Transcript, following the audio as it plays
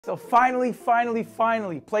So finally,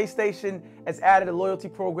 PlayStation has added a loyalty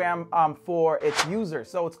program for its users.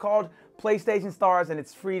 So it's called PlayStation Stars and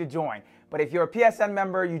it's free to join. But if you're a PSN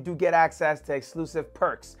member, you do get access to exclusive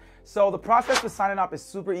perks. So the process for signing up is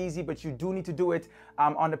super easy, but you do need to do it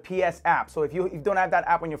on the PS app. So if you don't have that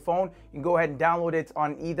app on your phone, you can go ahead and download it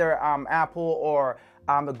on either Apple or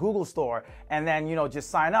the Google store, and then just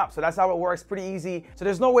sign up. So that's how it works, pretty easy. So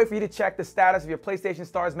there's no way for you to check the status of your PlayStation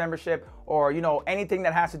Stars membership or anything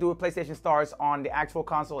that has to do with PlayStation Stars on the actual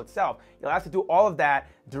console itself. You'll have to do all of that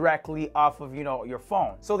directly off of your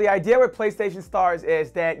phone. So the idea with PlayStation Stars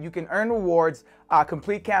is that you can earn rewards,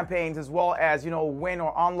 complete campaigns, as well as win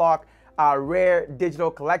or unlock rare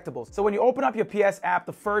digital collectibles. So when you open up your PS app,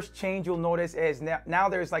 the first change you'll notice is now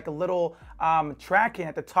there's like a little tracking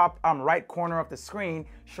at the top right corner of the screen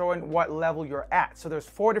showing what level you're at. So there's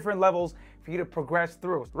 4 different levels for you to progress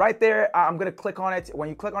through. Right there, I'm gonna click on it. When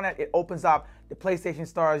you click on it, it opens up the PlayStation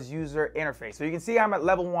Stars user interface. So you can see I'm at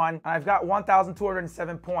level 1 and I've got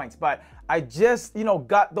 1,207 points, but I just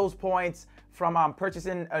got those points from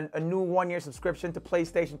purchasing a new 1-year subscription to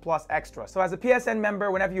PlayStation Plus Extra. So as a PSN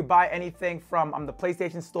member, whenever you buy anything from the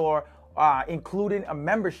PlayStation Store, including a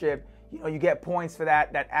membership, you get points for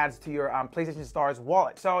that adds to your PlayStation Stars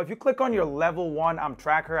wallet. So if you click on your level 1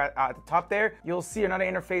 tracker at the top there, you'll see another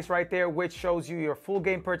interface right there which shows you your full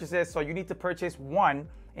game purchases. So you need to purchase 1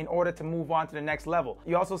 in order to move on to the next level.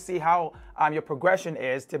 You also see how your progression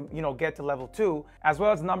is to get to level 2, as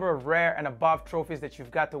well as the number of rare and above trophies that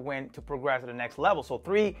you've got to win to progress to the next level. So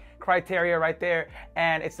 3 criteria right there,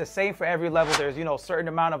 and it's the same for every level. There's a certain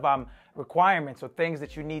amount of requirements or things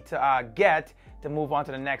that you need to get to move on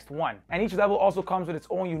to the next one. And each level also comes with its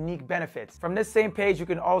own unique benefits. From this same page, you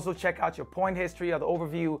can also check out your point history or the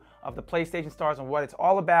overview of the PlayStation Stars and what it's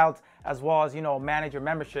all about, as well as manage your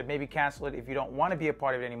membership, maybe cancel it if you don't want to be a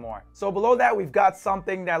part of it anymore. So below that, we've got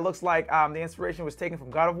something that looks like the inspiration was taken from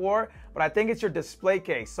God of War, but I think it's your display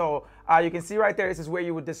case. So you can see right there, this is where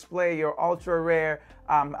you would display your ultra rare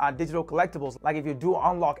digital collectibles, like if you do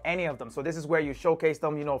unlock any of them. So this is where you showcase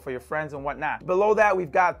them, for your friends and whatnot. Below that,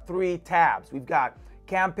 we've got 3 tabs. We've got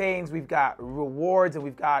campaigns, we've got rewards, and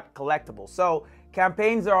we've got collectibles. So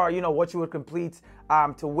campaigns are, what you would complete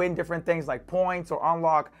to win different things like points or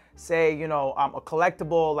unlock, say, a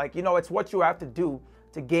collectible, like, it's what you have to do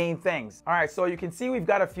to gain things. All right, so you can see we've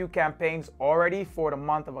got a few campaigns already for the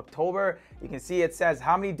month of October. You can see it says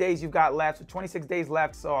how many days you've got left, so 26 days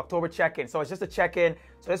left, so October check-in. So it's just a check-in,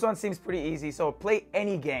 so this one seems pretty easy. So play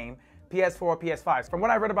any game, PS4, PS5. From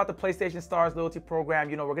what I read about the PlayStation Stars loyalty program,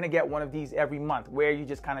 we're gonna get one of these every month where you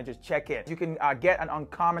just kind of check in. You can get an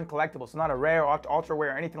uncommon collectible, so not a rare or ultra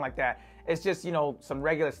rare or anything like that. It's just, some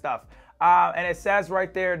regular stuff. And it says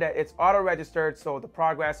right there that it's auto-registered, so the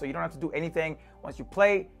progress, so you don't have to do anything. Once you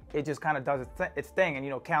play, it just kind of does its thing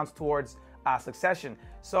and, counts towards succession.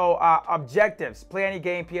 So objectives, play any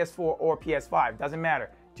game, PS4 or PS5, doesn't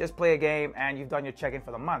matter. Just play a game and you've done your check-in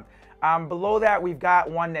for the month. Below that, we've got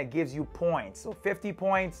one that gives you points. So 50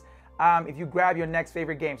 points if you grab your next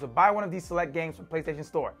favorite game. So buy one of these select games from PlayStation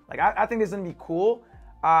Store. Like I think this is gonna be cool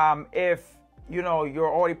if you're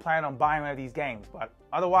already planning on buying one of these games. But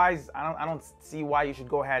otherwise, I don't see why you should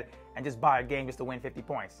go ahead and just buy a game just to win 50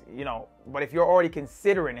 points. But if you're already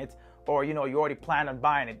considering it, or you already plan on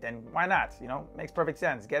buying it, then why not? Makes perfect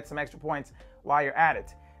sense. Get some extra points while you're at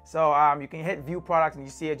it. So you can hit view products and you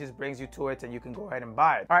see it just brings you to it and you can go ahead and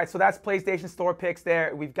buy it. All right, so that's PlayStation Store picks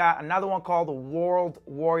there. We've got another one called the World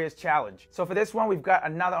Warriors Challenge. So for this one, we've got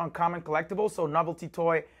another uncommon collectible, so novelty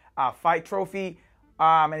toy fight trophy,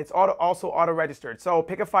 and it's also auto-registered. So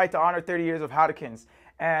pick a fight to honor 30 years of Hadokins.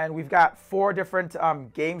 And we've got 4 different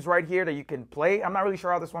games right here that you can play. I'm not really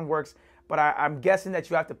sure how this one works, but I'm guessing that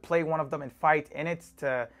you have to play one of them and fight in it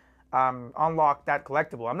to unlock that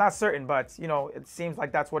collectible. I'm not certain, but it seems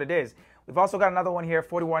like that's what it is. We've also got another one here,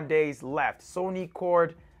 41 days left. Sony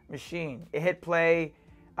Cord Machine. It hit play.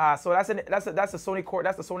 So that's the Sony Cord.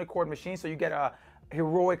 That's the Sony Cord Machine. So you get a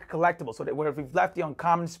heroic collectible. So that we've left the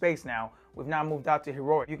uncommon space now, we've now moved out to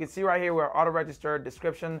heroic. You can see right here where auto-registered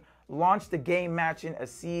description. Launch the game matching a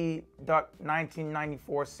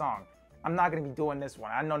C.1994 song. I'm not going to be doing this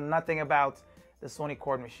one. I know nothing about the Sony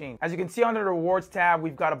Cord Machine. As you can see under the rewards tab,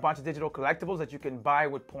 we've got a bunch of digital collectibles that you can buy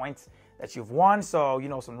with points that you've won. So,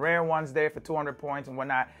 some rare ones there for 200 points and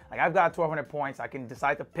whatnot. Like I've got 1,200 points. I can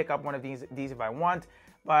decide to pick up one of these if I want,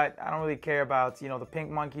 but I don't really care about, the Pink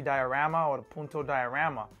Monkey diorama or the Punto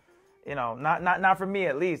diorama. Not for me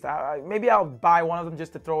at least. Maybe I'll buy one of them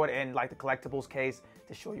just to throw it in like the collectibles case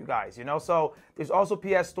to show you guys, So there's also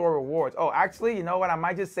PS Store rewards. Oh, actually, you know what? I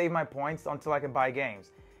might just save my points until I can buy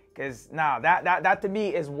games. Because now that to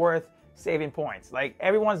me is worth saving points. Like,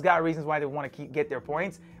 everyone's got reasons why they want to get their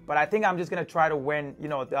points, but I think I'm just going to try to win, you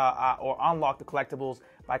know, or unlock the collectibles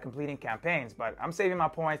by completing campaigns. But I'm saving my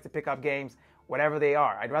points to pick up games, whatever they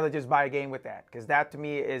are. I'd rather just buy a game with that, because that to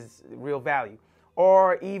me is real value.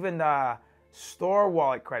 Or even store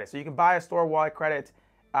wallet credit. So you can buy a store wallet credit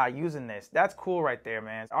using this. That's cool right there,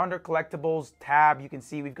 man. Under collectibles tab, you can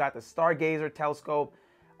see we've got the Stargazer telescope.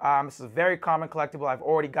 This is a very common collectible. I've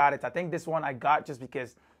already got it. I think this one I got just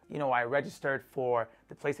because, you know, I registered for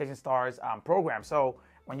the PlayStation Stars program. So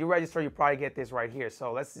when you register, you probably get this right here.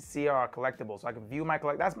 So let's see our collectibles. So I can view my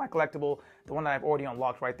that's my collectible, the one that I've already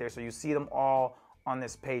unlocked right there. So you see them all on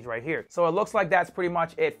this page right here. So it looks like that's pretty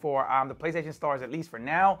much it for the PlayStation Stars, at least for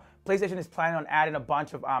now. PlayStation is planning on adding a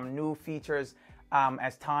bunch of new features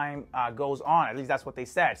as time goes on. At least that's what they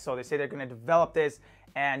said. So they say they're going to develop this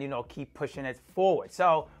and, you know, keep pushing it forward.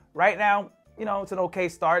 So right now, you know, it's an okay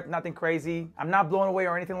start, nothing crazy. I'm not blown away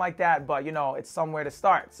or anything like that, but, you know, it's somewhere to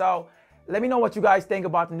start. So let me know what you guys think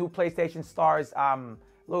about the new PlayStation Stars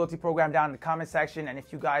loyalty program down in the comment section, and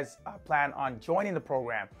if you guys plan on joining the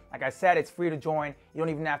program. Like I said, it's free to join. You don't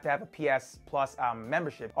even have to have a PS Plus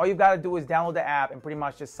membership. All you've got to do is download the app and pretty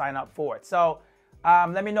much just sign up for it. So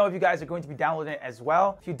let me know if you guys are going to be downloading it as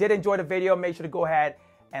well. If you did enjoy the video, make sure to go ahead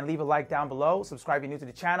and leave a like down below. Subscribe if you're new to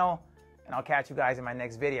the channel, and I'll catch you guys in my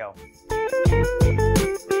next video.